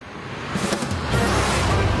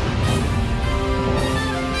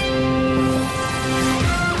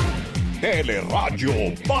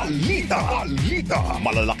Radyo Balita.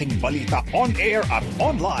 Malalaking balita on air at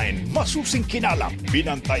online. Masusing kinalap,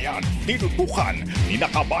 binantayan, tinutukan ni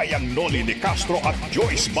nakabayang Noli de Castro at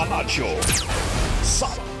Joyce Balancio. Sa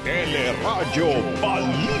Radyo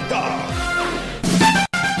Balita.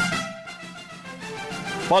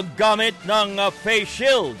 Paggamit ng face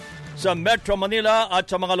shield sa Metro Manila at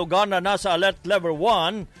sa mga lugar na nasa Alert Level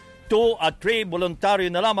 1, 2 at 3 voluntaryo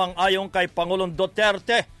na lamang ayon kay Pangulong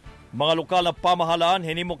Duterte. Mga lokal na pamahalaan,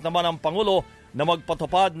 hinimok naman ang Pangulo na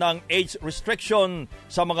magpatupad ng age restriction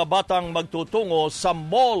sa mga batang magtutungo sa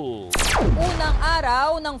mall. Unang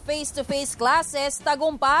araw ng face-to-face classes,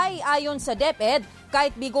 tagumpay ayon sa DepEd,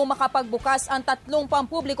 kahit bigo makapagbukas ang 3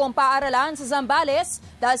 pampublikong paaralan sa Zambales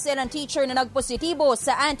dahil silang teacher na nagpositibo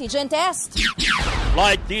sa antigen test.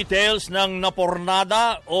 Flight details ng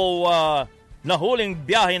napornada o nahuling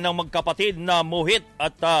biyahe ng magkapatid na Muhit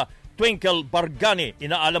at Twinkle Bargani,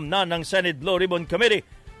 inaalam na ng Senate Blue Ribbon Committee.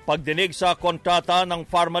 Pagdinig sa kontrata ng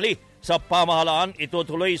Farmally sa pamahalaan,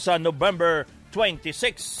 itutuloy sa November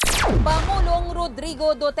 26. Pangulong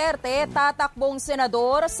Rodrigo Duterte tatakbong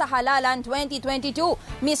senador sa halalan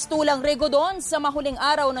 2022. Mistulang Rigodon sa mahuling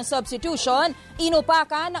araw ng substitution,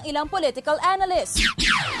 inupakan ng ilang political analysts.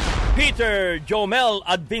 Peter Jomel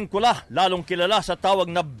Advincula, lalong kilala sa tawag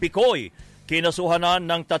na Bikoy, kinasuhanan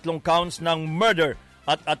ng 3 counts ng murder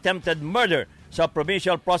at attempted murder sa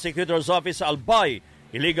Provincial Prosecutor's Office sa Albay.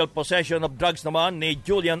 Illegal possession of drugs naman ni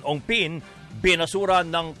Julian Ongpin, binasura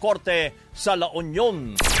ng korte sa La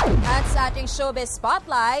Union. At sa ating showbiz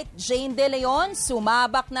spotlight, Jane De Leon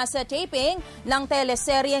sumabak na sa taping ng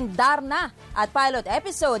teleseryeng Darna at pilot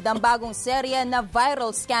episode ng bagong serye na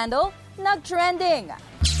Viral Scandal nag-trending.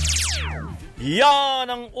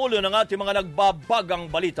 Yan ang ulo ng ating mga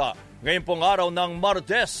nagbabagang balita. Ngayon pong araw ng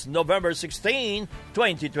Martes, November 16,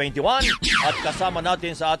 2021. At kasama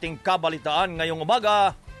natin sa ating kabalitaan ngayong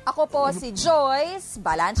umaga. Ako po si Joyce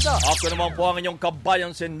Balancio. Ako naman po ang inyong kabayan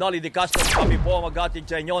si Noli de Castro. Kami po mag-atid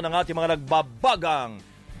sa inyo ng ating mga nagbabagang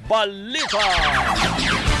balita.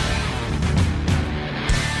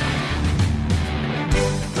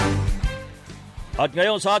 At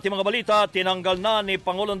ngayon sa ating mga balita, tinanggal na ni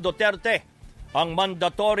Pangulong Duterte ang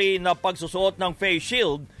mandatory na pagsusuot ng face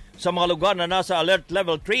shield sa mga lugar na nasa Alert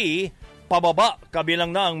Level 3, pababa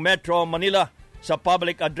kabilang na ang Metro Manila sa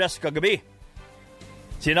public address kagabi.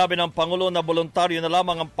 Sinabi ng Pangulo na voluntaryo na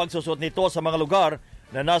lamang ang pagsusuot nito sa mga lugar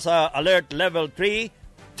na nasa Alert Level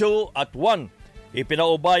 3, 2 at 1.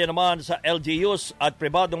 Ipinaubaya naman sa LGUs at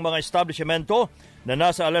pribadong mga establishmento na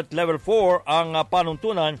nasa Alert Level 4 ang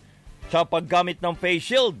panuntunan sa paggamit ng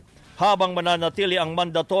face shield, habang mananatili ang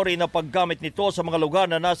mandatory na paggamit nito sa mga lugar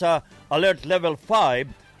na nasa Alert Level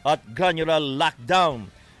 5 at granular lockdown.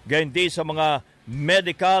 Gayun din sa mga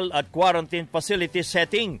medical at quarantine facility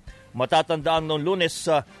setting. Matatandaan noong Lunes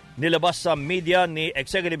nilabas sa media ni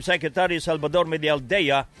Executive Secretary Salvador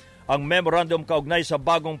Medialdea ang memorandum kaugnay sa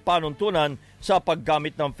bagong panuntunan sa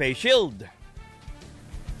paggamit ng face shield.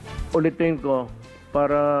 Ulitin ko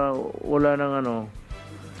para wala nang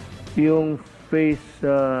yung face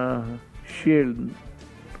shield,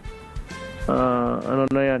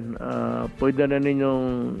 na yan, pwede na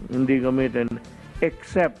ninyong hindi gamitin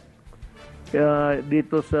except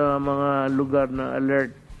dito sa mga lugar na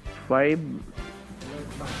Alert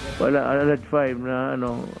 5, Alert 5 na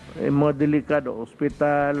mga delikado,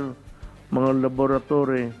 hospital, mga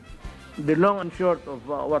laboratory. The long and short of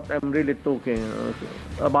what I'm really talking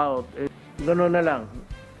about, gano'n na lang.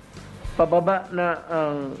 Pababa na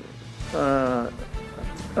ang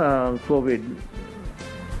COVID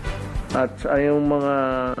at yung mga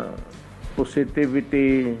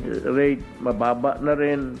positivity rate mababa na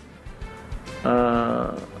rin,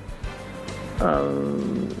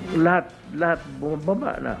 lahat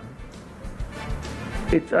bumababa na.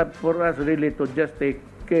 It's up for us really to just take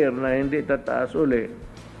care na hindi tataas uli,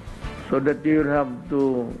 so that you have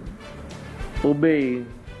to obey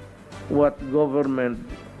what government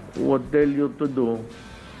would tell you to do,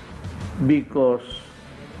 because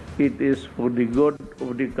it is for the good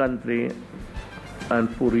of the country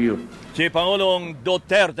and for you. Si Pangulong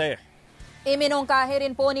Duterte. Iminungkahi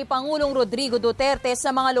rin po ni Pangulong Rodrigo Duterte sa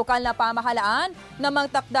mga lokal na pamahalaan na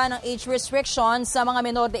magtakda ng age restriction sa mga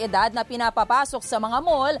menor de edad na pinapapasok sa mga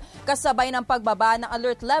mall kasabay ng pagbaba ng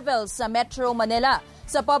alert level sa Metro Manila.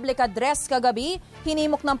 Sa public address kagabi,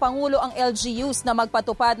 hinimok ng Pangulo ang LGUs na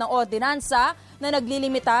magpatupad ng ordinansa na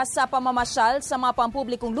naglilimita sa pamamasyal sa mga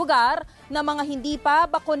pampublikong lugar na mga hindi pa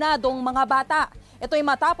bakunadong mga bata. Ito'y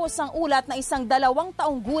matapos ang ulat na isang 2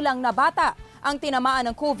 taong gulang na bata ang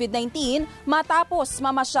tinamaan ng COVID-19 matapos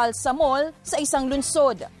mamasyal sa mall sa isang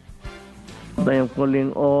lungsod. I am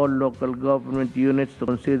calling all local government units to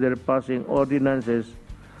consider passing ordinances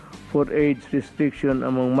for age restriction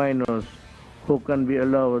among minors who can be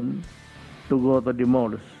allowed to go to the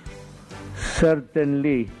malls.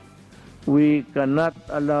 Certainly, we cannot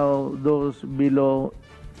allow those below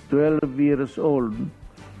 12 years old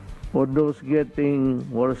or those getting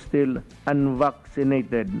or still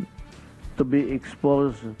unvaccinated to be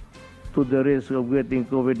exposed to the risk of getting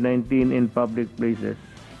COVID-19 in public places.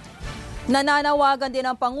 Nananawagan din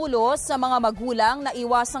ang Pangulo sa mga magulang na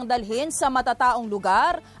iwasang dalhin sa matataong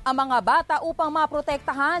lugar ang mga bata upang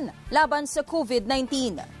maprotektahan laban sa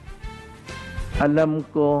COVID-19. Alam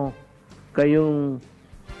ko kayong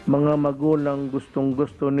mga magulang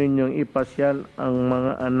gustong-gusto ninyong ipasyal ang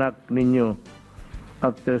mga anak ninyo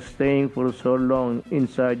after staying for so long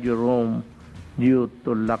inside your home due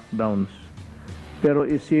to lockdowns. Pero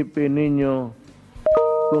isipin ninyo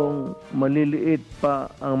kung maliliit pa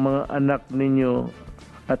ang mga anak ninyo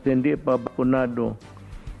at hindi pa bakunado,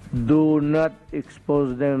 do not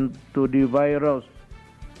expose them to the virus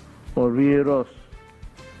or virus.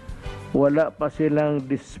 Wala pa silang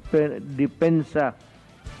depensa.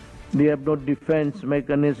 They have no defense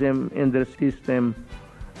mechanism in their system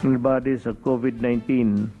ng body sa COVID-19.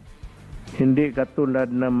 Hindi katulad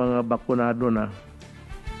ng mga bakunado na.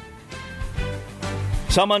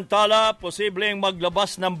 Samantala, posibleng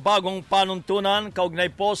maglabas ng bagong panuntunan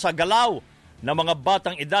kaugnay po sa galaw ng mga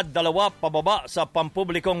batang edad 2 pababa sa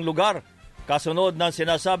pampublikong lugar. Kasunod ng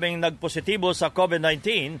sinasabing nagpositibo sa COVID-19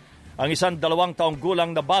 ang isang 2 taong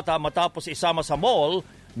gulang na bata matapos isama sa mall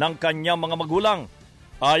ng kanyang mga magulang.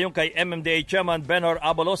 Ayon kay MMDA Chairman Benor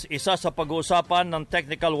Abalos, isa sa pag-uusapan ng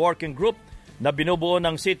Technical Working Group na binubuo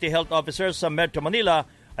ng City Health Officers sa Metro Manila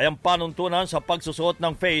ay ang panuntunan sa pagsusuot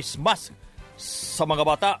ng face mask sa mga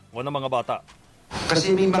bata o ng mga bata.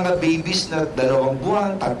 Kasi may mga babies na 2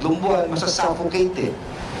 buwan, 3 buwan, masasuffocate eh.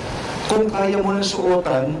 Kung kaya mo nang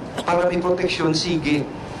suotan para may proteksyon, sige.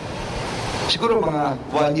 Siguro mga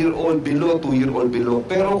 1-year-old below, 2-year-old below.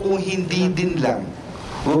 Pero kung hindi din lang,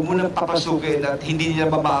 huwag mo nang papasukin at hindi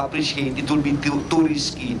nila ma-appreciate, it will be too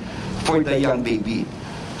risky for the young baby.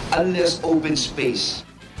 Unless open space.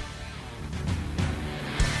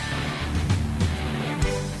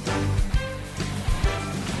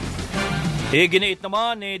 Iginiit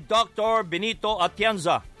naman ni Dr. Benito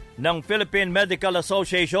Atienza ng Philippine Medical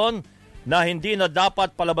Association na hindi na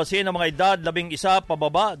dapat palabasin ang mga edad 11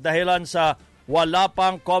 pababa dahilan sa wala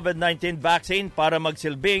pang COVID-19 vaccine para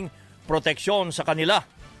magsilbing proteksyon sa kanila.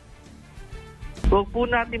 Huwag po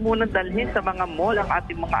natin muna dalhin sa mga mall ang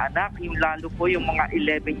ating mga anak, yung lalo po yung mga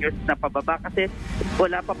 11 years na pababa kasi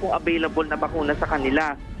wala pa pong available na bakuna sa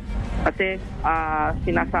kanila. Kasi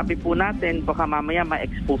sinasabi po natin baka mamaya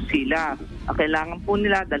ma-expose sila. Kailangan po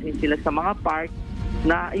nila dalhin sila sa mga park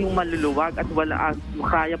na yung maluluwag at wala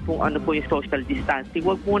kaya pong ano po yung social distancing.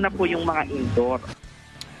 Huwag muna po yung mga indoor.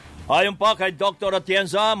 Ayon pa kay Dr.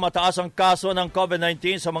 Atienza, mataas ang kaso ng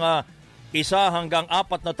COVID-19 sa mga 1 hanggang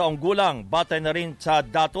 4 na taong gulang. Batay na rin sa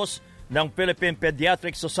datos ng Philippine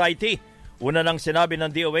Pediatric Society. Una nang sinabi ng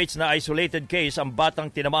DOH na isolated case ang batang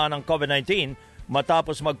tinamaan ng COVID-19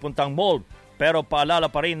 matapos magpuntang mall. Pero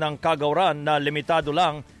paalala pa rin ng kagawaran na limitado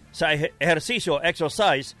lang sa ehersisyo,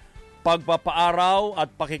 exercise, pagpapaaraw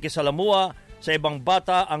at pakikisalamuha sa ibang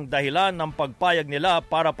bata ang dahilan ng pagpayag nila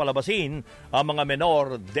para palabasin ang mga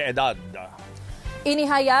menor de edad.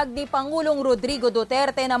 Inihayag ni Pangulong Rodrigo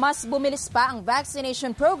Duterte na mas bumilis pa ang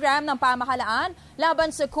vaccination program ng pamahalaan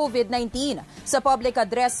laban sa COVID-19. Sa public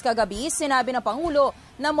address kagabi, sinabi ng Pangulo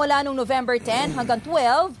na mula noong November 10 hanggang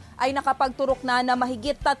 12 ay nakapagturok na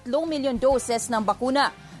mahigit 3 milyon doses ng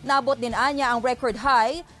bakuna. Nabot din anya ang record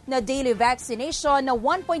high na daily vaccination na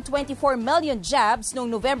 1.24 million jabs noong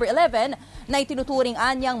November 11 na itinuturing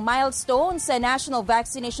anyang milestone sa National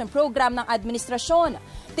Vaccination Program ng administrasyon.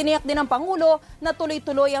 Tiniyak din ng Pangulo na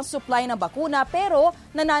tuloy-tuloy ang supply ng bakuna pero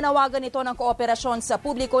nananawagan ito ng kooperasyon sa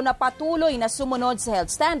publiko na patuloy na sumunod sa health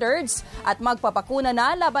standards at magpapakuna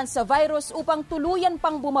na laban sa virus upang tuluyan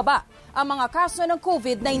pang bumaba ang mga kaso ng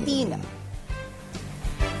COVID-19.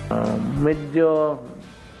 Medyo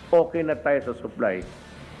okay na tayo sa supply.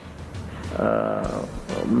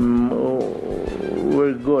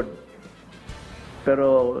 We're good.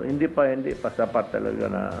 Pero hindi pa sapat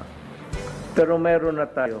talaga na. Pero meron na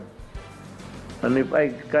tayo. And if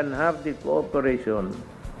I can have the cooperation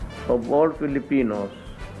of all Filipinos,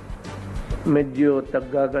 medyo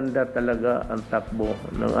tagaganda talaga ang takbo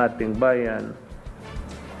ng ating bayan.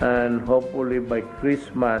 And hopefully by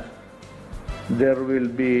Christmas, there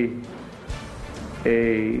will be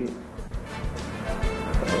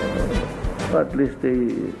at least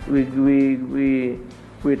we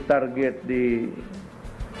we target the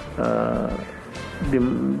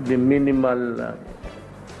minimal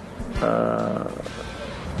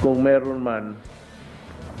kung meron man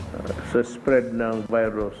sa spread ng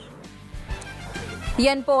virus.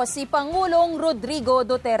 Yan po si Pangulong Rodrigo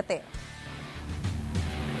Duterte.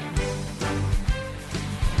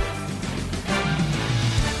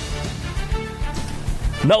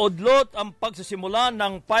 Naudlot ang pagsisimula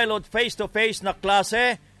ng pilot face-to-face na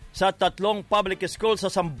klase sa 3 public schools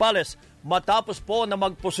sa Zambales matapos po na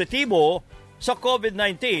magpositibo sa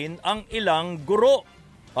COVID-19 ang ilang guro.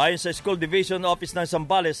 Ayon sa School Division Office ng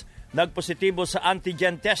Zambales, nagpositibo sa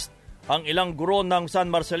antigen test ang ilang guro ng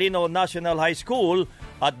San Marcelino National High School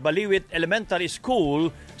at Baliwit Elementary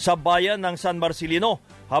School sa bayan ng San Marcelino,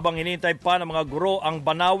 habang hinintay pa ng mga guro ang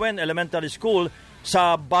Banawen Elementary School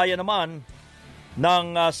sa bayan naman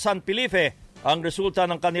ng San Felipe ang resulta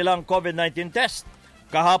ng kanilang COVID-19 test.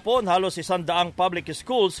 Kahapon, halos 100 public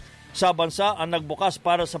schools sa bansa ang nagbukas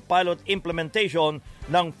para sa pilot implementation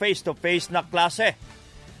ng face-to-face na klase.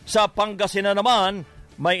 Sa Pangasinan naman,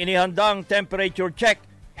 may inihandang temperature check,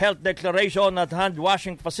 health declaration at hand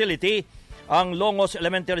washing facility ang Longos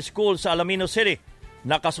Elementary School sa Alaminos City.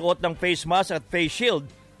 Nakasuot ng face mask at face shield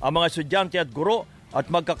ang mga estudyante at guro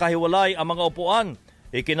at magkakahiwalay ang mga upuan.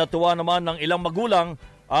 Ikinatuwa naman ng ilang magulang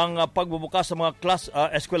ang pagbubukas sa mga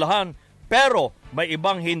eskwelahan, pero may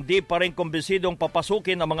ibang hindi pa rin kumbisidong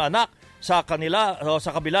papasukin ang mga anak sa kanila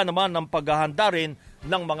sa kabila naman ng paghahanda rin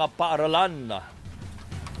ng mga paaralan.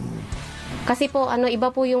 Kasi po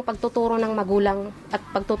iba po yung pagtuturo ng magulang at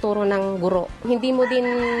pagtuturo ng guro. Hindi mo din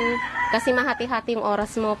kasi mahati-hati yung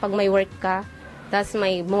oras mo pag may work ka, tapos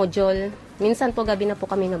may module. Minsan po gabi na po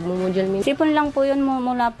kami nagmo-module. Sipon lang po yun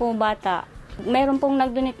mula po bata. Meron pong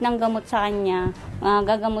nag-donate ng gamot sa kanya.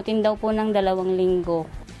 Gagamutin daw po ng 2 linggo.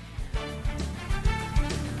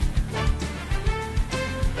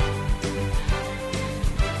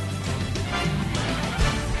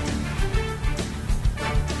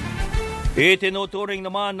 Itinuturing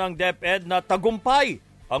naman ng DepEd na tagumpay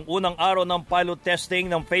ang unang araw ng pilot testing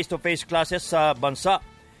ng face-to-face classes sa bansa.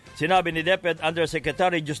 Sinabi ni DepEd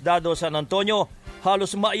Undersecretary Diosdado San Antonio,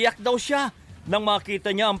 halos maiyak daw siya nang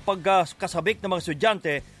makita niya ang pagkasabik ng mga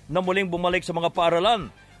estudyante na muling bumalik sa mga paaralan.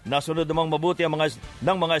 Nasunod namang mabuti ang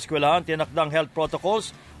mga eskwelahan tinakdang health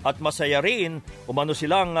protocols at masaya rin umano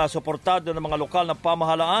silang suportado ng mga lokal na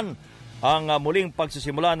pamahalaan ang muling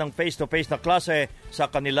pagsisimula ng face-to-face na klase sa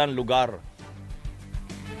kanilang lugar.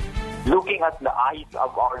 Looking at the eyes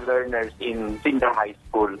of our learners in Senior High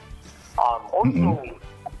School, also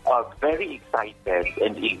very excited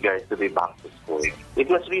and eager to be back to school. It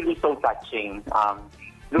was really so touching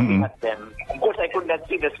looking at them. Of course, I could not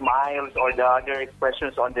see the smiles or the other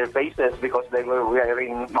expressions on their faces because they were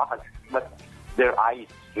wearing masks, but their eyes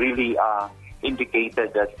really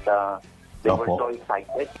indicated that they were so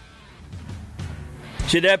excited.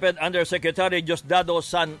 Si DepEd Undersecretary Diosdado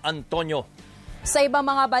San Antonio. Sa ibang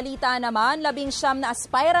mga balita naman, 19 na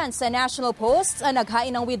aspirants sa national posts ang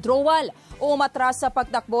naghain ng withdrawal o umatras sa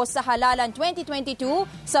pagtakbo sa halalan 2022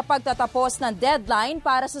 sa pagtatapos ng deadline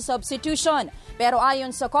para sa substitution. Pero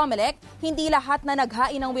ayon sa COMELEC, hindi lahat na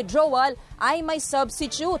naghain ng withdrawal ay may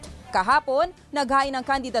substitute. Kahapon, naghain ng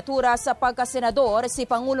kandidatura sa pagkasenador si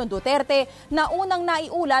Pangulong Duterte na unang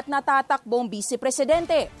naiulat na tatakbong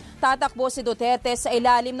vice-presidente. Tatakbo si Duterte sa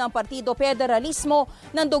ilalim ng Partido Federalismo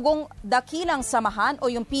ng Dugong Dakilang Samahan o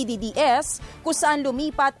yung PDDS, kung saan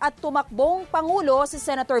lumipat at tumakbong Pangulo si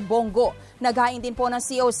Senator Bongo. Naghain din po ng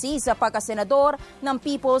COC sa pagkasenador ng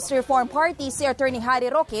People's Reform Party si Attorney Harry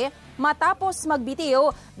Roque matapos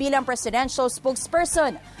magbitiw bilang presidential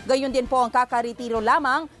spokesperson. Gayon din po ang kakaretiro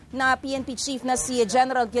lamang na PNP chief na si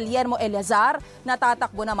General Guillermo Eleazar na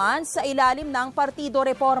tatakbo naman sa ilalim ng Partido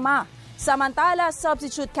Reforma. Samantala,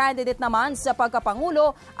 substitute candidate naman sa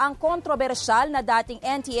pagkapangulo ang kontrobersyal na dating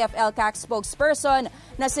NTF-ELCAC spokesperson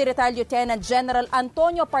na si Retired Lieutenant General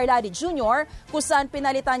Antonio Parladi Jr. kung saan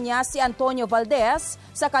pinalitan niya si Antonio Valdez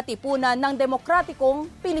sa Katipunan ng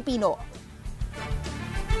Demokratikong Pilipino.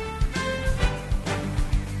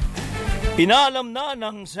 Inaalam na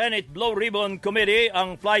ng Senate Blue Ribbon Committee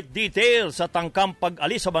ang flight details sa tangkang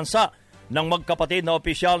pag-alis sa bansa ng magkapatid na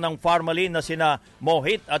opisyal ng Pharmaline na sina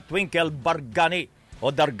Mohit at Twinkle Dargani.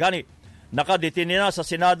 Nakadetine na sa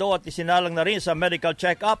Senado at isinalang na rin sa medical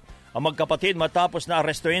check-up ang magkapatid matapos na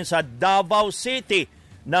arestuhin sa Davao City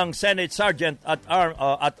ng Senate Sergeant at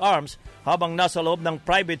Arms habang nasa loob ng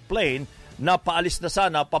private plane na paalis na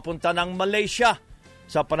sana papunta ng Malaysia.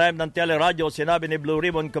 Sa panayam ng teleradyo, sinabi ni Blue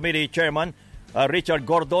Ribbon Committee Chairman Richard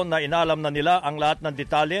Gordon na inalam na nila ang lahat ng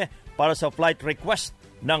detalye para sa flight request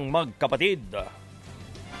ng magkapatid.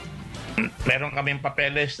 Meron kaming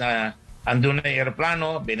papeles na andun na yung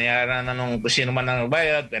aeroplano, binayaran na nung kung sino man ang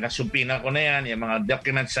bayad, pinasupina ko na yan, yung mga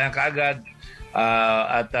documents na kaagad,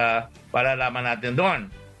 at palalaman natin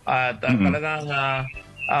doon. At talagang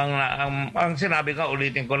ang sinabi ko,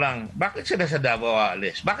 ulitin ko lang, bakit sila sa Davao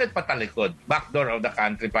aalis? Bakit patalikod? Backdoor of the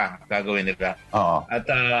country pa gagawin nila. At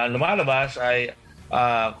lumalabas ay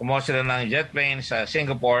kumuha sila ng jet plane sa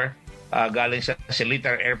Singapore, galing sa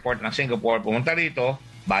Seletar Airport ng Singapore, pumunta rito,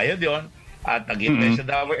 bayad yon. At nag-hintay sa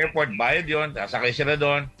Davao Airport, bayad yun, sasakay sila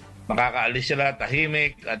doon, makakaalis sila,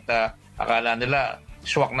 tahimik, at akala nila,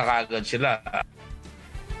 swak na kaagad sila.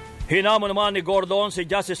 Hinamo naman ni Gordon si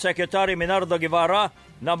Justice Secretary Menardo Guevara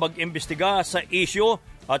na mag-imbestiga sa issue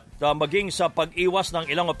at maging sa pag-iwas ng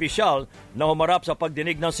ilang opisyal na humarap sa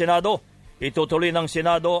pagdinig ng Senado. Itutuloy ng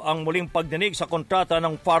Senado ang muling pagdinig sa kontrata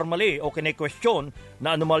ng Pharmaly o kine-question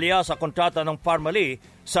na anomalya sa kontrata ng Pharmaly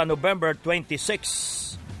sa November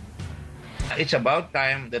 26. It's about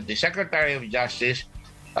time that the Secretary of Justice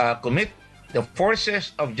commit the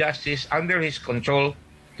forces of justice under his control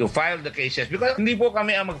to file the cases. Because hindi po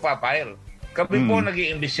kami ang magpa-file. Kami po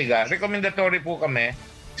nag-iimbestiga. Recommendatory po kami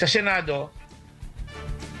sa Senado.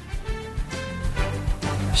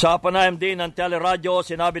 Sa panayam din ng teleradyo,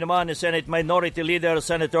 sinabi naman ni Senate Minority Leader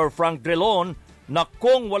Senator Frank Drilon na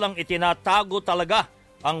kung walang itinatago talaga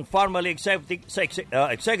ang Pharmaly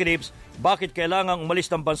executives, bakit kailangang umalis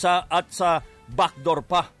ng bansa at sa backdoor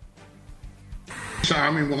pa? Sa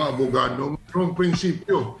aming mga abogado, mayroong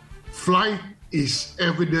prinsipyo, flight is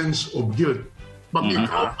evidence of guilt. Pag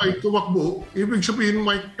ikaw ay tumakbo, ibig sabihin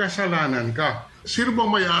may kasalanan ka. Sino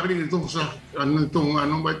bang may-ari itong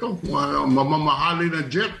mamamahali na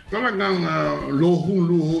jet? Talagang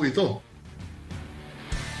luhong-luho ito.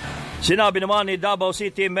 Sinabi naman ni Davao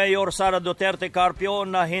City Mayor Sara Duterte Carpio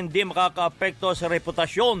na hindi makakaapekto sa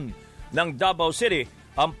reputasyon ng Davao City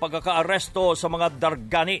ang pagkakaaresto sa mga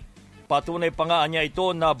dargani. Patunay pa nga niya ito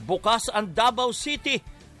na bukas ang Davao City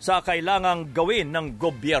sa kailangang gawin ng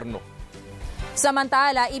gobyerno.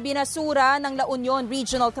 Samantala, ibinasura ng La Union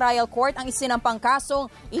Regional Trial Court ang isinampang kasong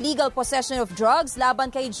illegal possession of drugs laban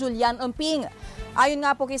kay Julian Umping. Ayon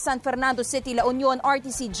nga po kay San Fernando City La Union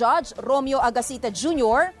RTC Judge Romeo Agasita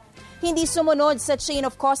Jr., hindi sumunod sa chain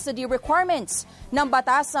of custody requirements ng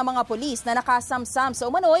batas sa mga pulis na nakasamsam sa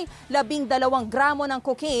umano'y 12 gramo ng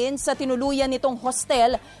cocaine sa tinuluyan nitong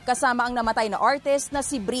hostel kasama ang namatay na artist na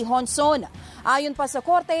si Bri Honson. Ayon pa sa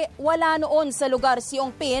korte, wala noon sa lugar si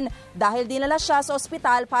Ong Pin dahil dinala siya sa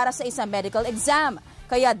ospital para sa isang medical exam.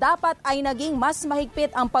 Kaya dapat ay naging mas mahigpit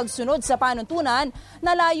ang pagsunod sa panuntunan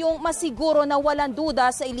na layong masiguro na walang duda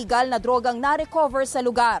sa illegal na drogang na-recover sa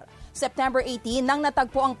lugar. September 18 nang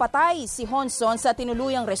natagpo ang patay si Honson sa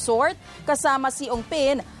tinuluyang resort kasama si Ong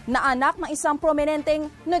Pin na anak ng isang prominenteng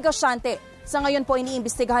negosyante. Sa ngayon po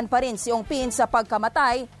iniimbestigahan pa rin si Ong Pin sa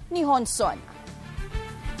pagkamatay ni Honson.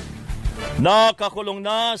 Nakakulong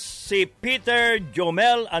na si Peter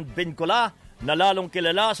Jomel Anvincula na lalong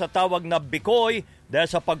kilala sa tawag na Bikoy dahil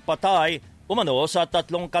sa pagpatay umano sa 3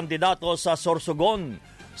 kandidato sa Sorsogon.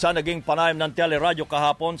 Sa naging panayam ng teleradyo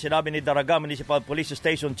kahapon, sinabi ni Daraga Municipal Police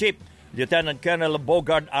Station Chief Lieutenant Colonel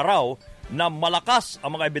Bogard Arao na malakas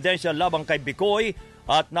ang mga ebidensya labang kay Bikoy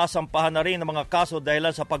at nasampahan na rin ang mga kaso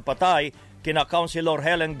dahilan sa pagpatay kina Councilor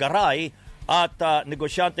Helen Garay at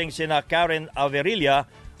negosyanteng sina Karen Averilla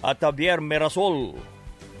at Javier Merasol.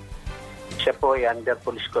 Siya po ay under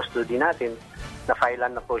police custody natin.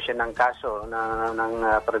 Na-filean na po siya ng kaso ng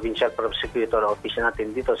Provincial Prosecutor Office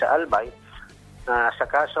natin dito sa Albay. Sa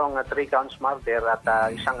kasong 3 counts murder at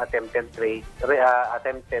isang attempted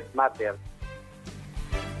murder.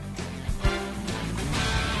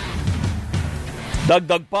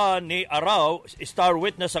 Dagdag pa ni Arao, star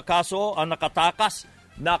witness sa kaso ang nakatakas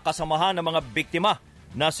na kasamahan ng mga biktima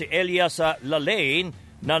na si Elias Lalaine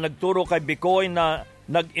na nagturo kay Bikoy na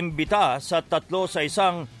nag-imbita sa 3 sa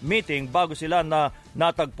isang meeting bago sila na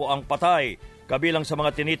natagpo ang patay. Kabilang sa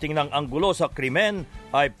mga tinitingnang anggulo sa krimen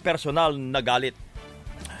ay personal na galit.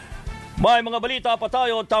 May mga balita pa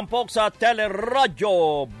tayo tampok sa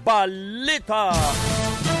teleradyo Balita.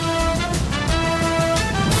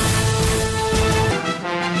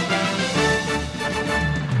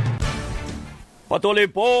 Patuloy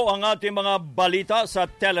po ang ating mga balita sa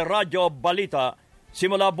teleradyo Balita.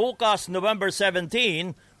 Simula bukas, November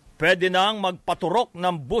 17, pwede nang magpaturok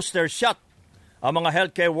ng booster shot ang mga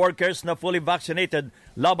healthcare workers na fully vaccinated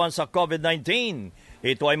laban sa COVID-19.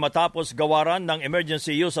 Ito ay matapos gawaran ng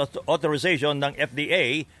Emergency Use Authorization ng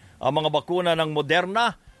FDA ang mga bakuna ng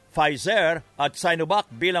Moderna, Pfizer at Sinovac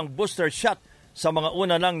bilang booster shot sa mga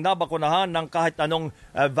una nang nabakunahan ng kahit anong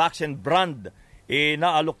vaccine brand.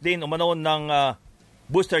 Inaalok din umano ng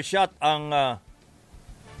booster shot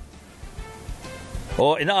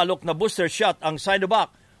inaalok na booster shot ang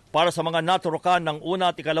Sinovac para sa mga naturukan ng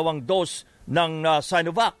una at ikalawang dose ng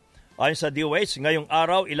Sinovac. Ayon sa DOH, ngayong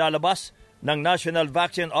araw ilalabas ng National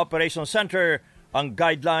Vaccine Operations Center ang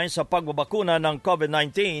guidelines sa pagbabakuna ng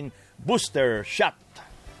COVID-19 booster shot.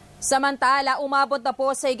 Samantala, umabot na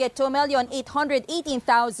po sa higit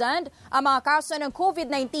 2,818,000 ang mga kaso ng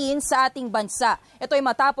COVID-19 sa ating bansa. Ito ay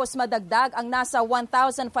matapos madagdag ang nasa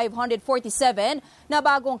 1,547 na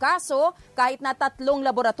bagong kaso kahit na 3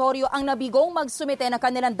 laboratorio ang nabigong magsumite ng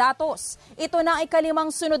kanilang datos. Ito na ay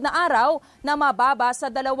ikalimang sunod na araw na mababa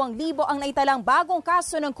sa 2,000 ang naitalang bagong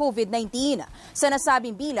kaso ng COVID-19. Sa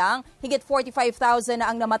nasabing bilang, higit 45,000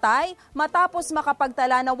 na ang namatay matapos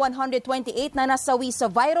makapagtala ng 128 na nasawi sa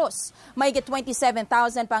virus. Mahigit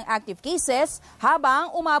 27,000 pang active cases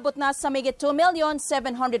habang umabot na sa mahigit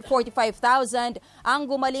 2,745,000 ang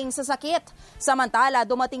gumaling sa sakit. Samantala,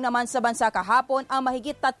 dumating naman sa bansa kahapon ang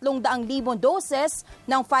mahigit 300,000 doses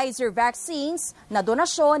ng Pfizer vaccines na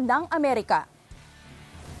donasyon ng Amerika.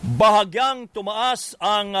 Bahagyang tumaas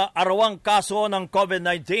ang arawang kaso ng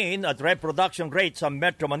COVID-19 at reproduction rate sa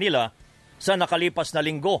Metro Manila sa nakalipas na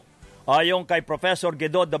linggo. Ayon kay Professor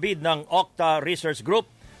Guido David ng Octa Research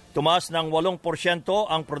Group, tumaas ng 8%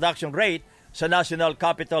 ang production rate sa National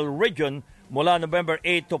Capital Region mula November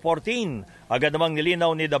 8 to 14. Agad namang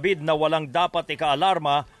nilinaw ni David na walang dapat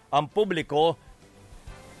ikaalarma ang publiko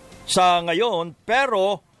sa ngayon,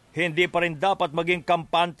 pero hindi pa rin dapat maging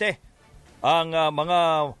kampante ang mga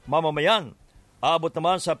mamamayan. Aabot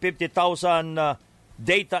naman sa 50,000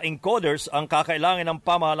 data encoders ang kakailangan ng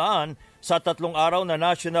pamahalaan sa 3 araw na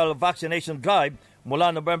National Vaccination Drive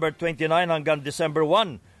mula November 29 hanggang December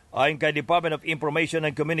 1. Ayon kay Department of Information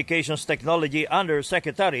and Communications Technology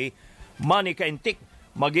Undersecretary Manny Caintic,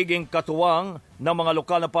 magiging katuwang ng mga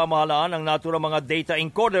lokal na pamahalaan ang naturang mga data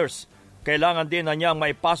encoders. Kailangan din na niyang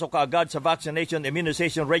maipasok kaagad sa Vaccination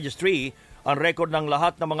Immunization Registry ang record ng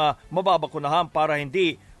lahat ng mga mababakunahan para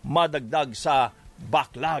hindi madagdag sa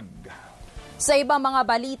backlog. Sa ibang mga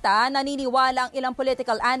balita, naniniwala ang ilang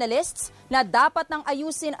political analysts na dapat nang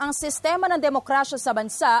ayusin ang sistema ng demokrasya sa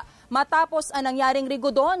bansa matapos ang nangyaring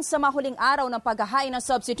rigodon sa mahuling araw ng paghahain ng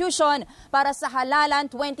substitution para sa halalan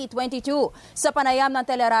 2022. Sa panayam ng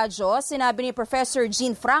teleradyo, sinabi ni Professor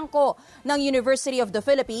Jean Franco ng University of the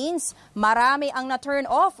Philippines, marami ang na-turn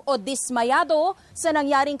off o dismayado sa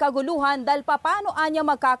nangyaring kaguluhan dahil paano anya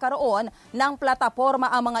magkakaroon ng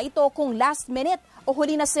plataporma ang mga ito kung last minute o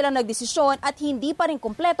huli na silang nagdesisyon at hindi pa rin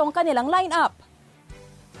kumpleto ang kanilang lineup.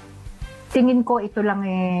 Tingin ko ito lang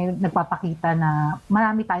nagpapakita na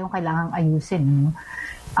marami tayong kailangang ayusin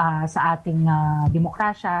sa ating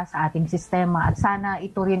demokrasya, sa ating sistema, at sana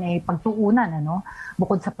ito rin ay pagtuunan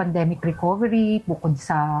bukod sa pandemic recovery, bukod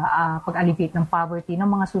sa pag-alleviate ng poverty ng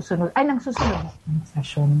mga susunod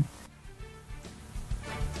administrasyon.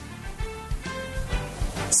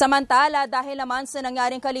 Samantala, dahil naman sa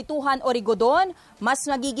nangyaring kalituhan o rigodon, mas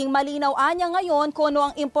magiging malinaw anya ngayon kung ano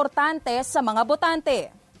ang importante sa mga botante.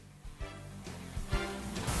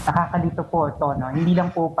 Nakakalito po ito, hindi lang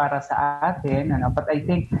po para sa atin, but I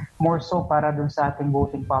think more so para dun sa ating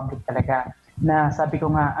voting public talaga. Na sabi ko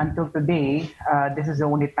nga, until today, this is the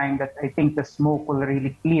only time that I think the smoke will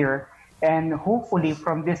really clear. And hopefully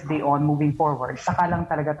from this day on, moving forward, saka lang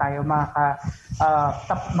talaga tayo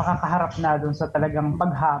makakaharap na dun sa talagang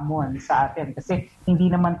paghamon sa atin. Kasi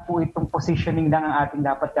hindi naman po itong positioning lang ang ating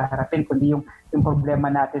dapat kaharapin, kundi yung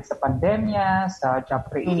problema natin sa pandemya, sa job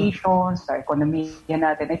creation, sa ekonomiya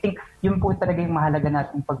natin. I think yun po talaga yung mahalaga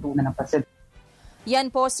natin pagtuunan ng pansin.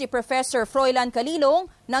 Yan po si Professor Froilan Calilong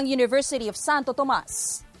ng University of Santo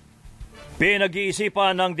Tomas.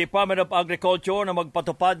 Pinag-iisipan ng Department of Agriculture na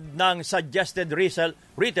magpatupad ng Suggested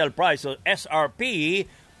Retail Price o SRP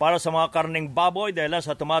para sa mga karneng baboy dahil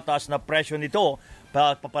sa tumataas na presyo nito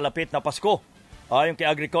papalapit na Pasko. Ayon kay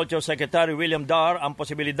Agriculture Secretary William Dar, ang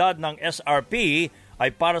posibilidad ng SRP ay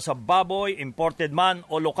para sa baboy, imported man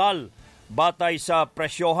o lokal. Batay sa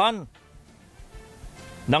presyohan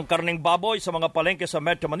ng karneng baboy sa mga palengke sa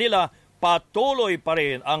Metro Manila, patuloy pa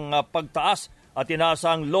rin ang pagtaas at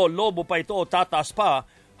inaasang lolobo pa ito o tataas pa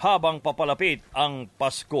habang papalapit ang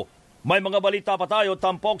Pasko. May mga balita pa tayo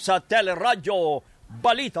tampok sa Teleradyo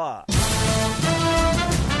Balita.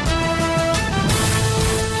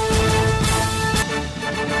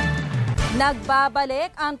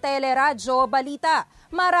 Nagbabalik ang Teleradyo Balita.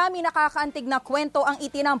 Marami nakakaantig na kwento ang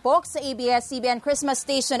itinampok sa ABS-CBN Christmas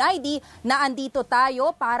Station ID na andito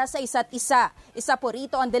tayo para sa isa't isa. Isa po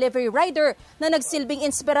rito ang delivery rider na nagsilbing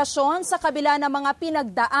inspirasyon sa kabila ng mga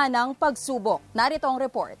pinagdaanang pagsubok. Narito ang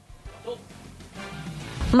report.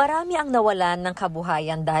 Marami ang nawalan ng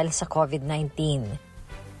kabuhayan dahil sa COVID-19.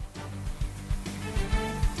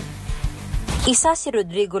 Isa si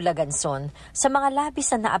Rodrigo Laganson sa mga labis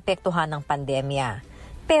na naapektuhan ng pandemya.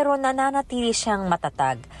 Pero nananatili siyang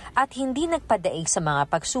matatag at hindi nagpadaig sa mga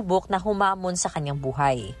pagsubok na humamon sa kanyang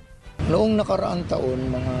buhay. Noong nakaraang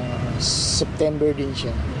taon, mga September din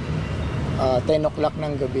siya, 10 o'clock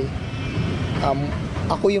ng gabi,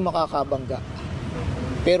 ako yung makakabangga.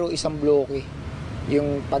 Pero isang bloke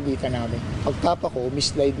yung pagitan namin. Pagtapa ko,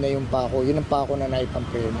 mislide na yung pako. Yun ang pako na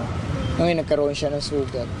naipampreno. Ngayon nagkaroon siya ng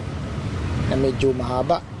sugat na medyo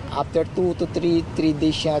mahaba. After 2 to 3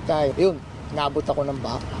 days siya tayo. Yun, naabot ako ng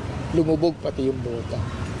baka. Lumubog pati yung bota.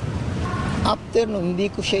 After nun,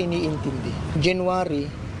 hindi ko siya iniintindi. January,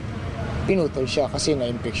 pinutol siya kasi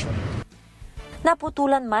na-infection.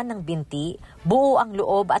 Naputulan man ng binti, buo ang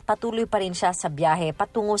loob at patuloy pa rin siya sa biyahe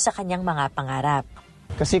patungo sa kanyang mga pangarap.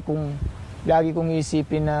 Kasi kung lagi kong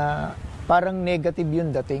iisipin na parang negative yung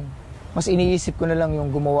dating, mas iniisip ko na lang yung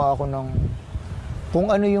gumawa ako ng kung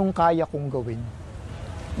ano yung kaya kong gawin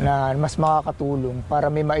na mas makakatulong para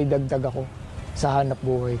may maidagdag ako sa hanap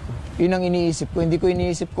buhay ko. Yun ang iniisip ko. Hindi ko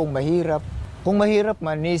iniisip kung mahirap. Kung mahirap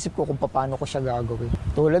man, iniisip ko kung paano ko siya gagawin.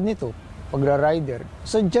 Tulad nito, pagra-rider.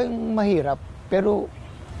 Sadyang mahirap, pero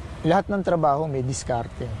lahat ng trabaho may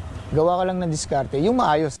diskarte. Gawa ka lang ng diskarte, yung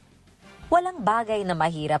maayos. Walang bagay na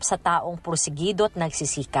mahirap sa taong porsigido at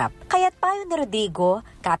nagsisikap. Kaya't payo ni Rodrigo,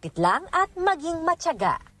 kapit lang at maging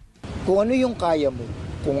matyaga. Kung ano yung kaya mo,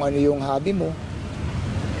 kung ano yung hobby mo,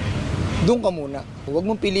 doon ka muna. Huwag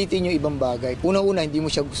mong pilitin yung ibang bagay. Una-una, hindi mo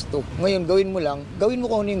siya gusto. Ngayon, gawin mo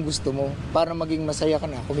kung ano yung gusto mo para maging masaya ka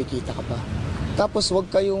na, kumikita ka pa. Tapos, huwag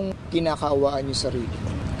kayong kinakaawaan yung sarili.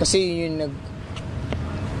 Kasi yun yung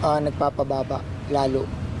nagpapababa lalo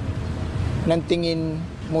ng tingin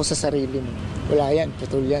mo sa sarili mo. Wala yan,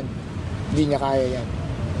 putol yan. Hindi niya kaya yan.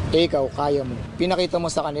 Ikaw, kaya mo. Pinakita mo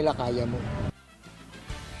sa kanila, kaya mo.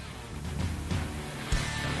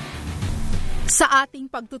 Sa ating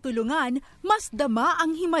pagtutulungan, mas dama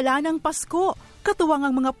ang himala ng Pasko. Katuwang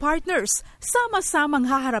ang mga partners, sama-samang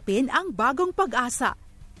haharapin ang bagong pag-asa.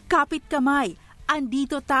 Kapit kamay,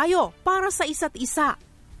 andito tayo para sa isa't isa.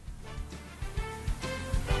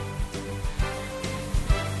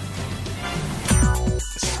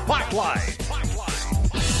 Spotlight.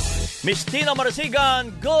 Miss Tina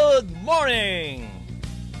Marasigan, good morning!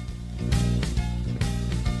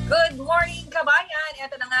 Good morning, kabayan!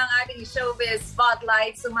 Ito na nga ang ating showbiz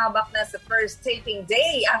spotlight. Sumabak na sa first taping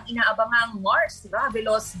day ang inaabangang Mars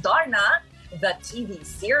Ravelos Darna, the TV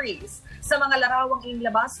series. Sa mga larawang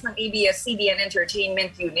inilabas ng ABS-CBN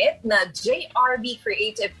Entertainment Unit na JRB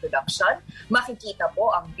Creative Production, makikita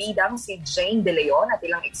po ang bidang si Jane De Leon at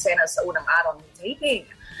ilang eksena sa unang araw ng taping.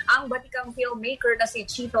 Ang batikang filmmaker na si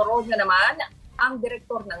Chito Roño naman, ang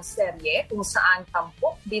direktor ng serye kung saan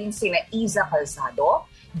tampok din sina Iza Calzado,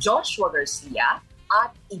 Joshua Garcia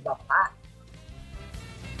at iba pa.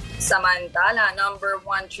 Samantala, number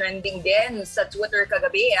 1 trending din sa Twitter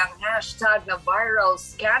kagabi ang hashtag na viral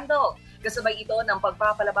scandal. Kasabay ito ng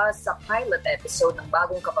pagpapalabas sa pilot episode ng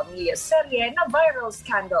bagong kapamilya serye na Viral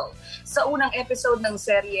Scandal. Sa unang episode ng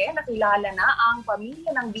serye, nakilala na ang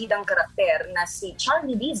pamilya ng bidang karakter na si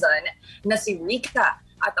Charlie Dizon na si Rika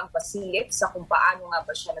at ang pasilip sa kung paano nga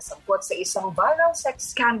ba siya nasangkot sa isang viral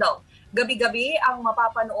sex scandal. Gabi-gabi ang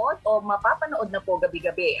mapapanood na po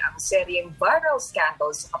gabi-gabi ang seryeng Viral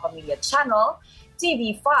Scandal sa Kapamilya Channel,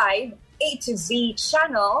 TV5, A to Z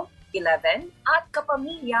Channel 11 at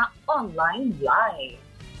Kapamilya Online Live.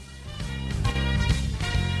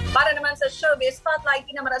 Para naman sa showbiz spotlight,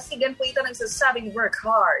 Marasigan po ito nagsasabing work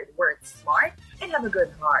hard, work smart, and have a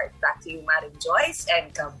good heart. Back to you, Madam Joyce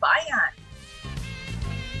and Kabayan.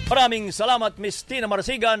 Maraming salamat, Miss Tina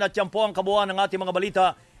Marasigan, at yan po ang kabuuan ng ating mga balita.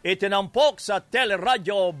 Itinampok sa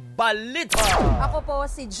Teleradyo Balita. Ako po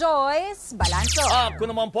si Joyce Balancho. Ako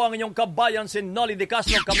naman po ang inyong kabayan, si Noli De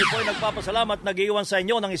Castro. Kami po ay nagpapasalamat, nag-iwan sa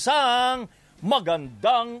inyo ng isang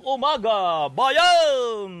magandang umaga,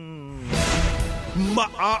 bayan!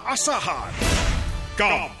 Maaasahan,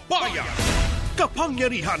 kabayan,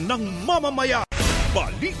 kapangyarihan ng mamamayan,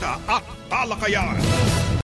 balita at talakayan.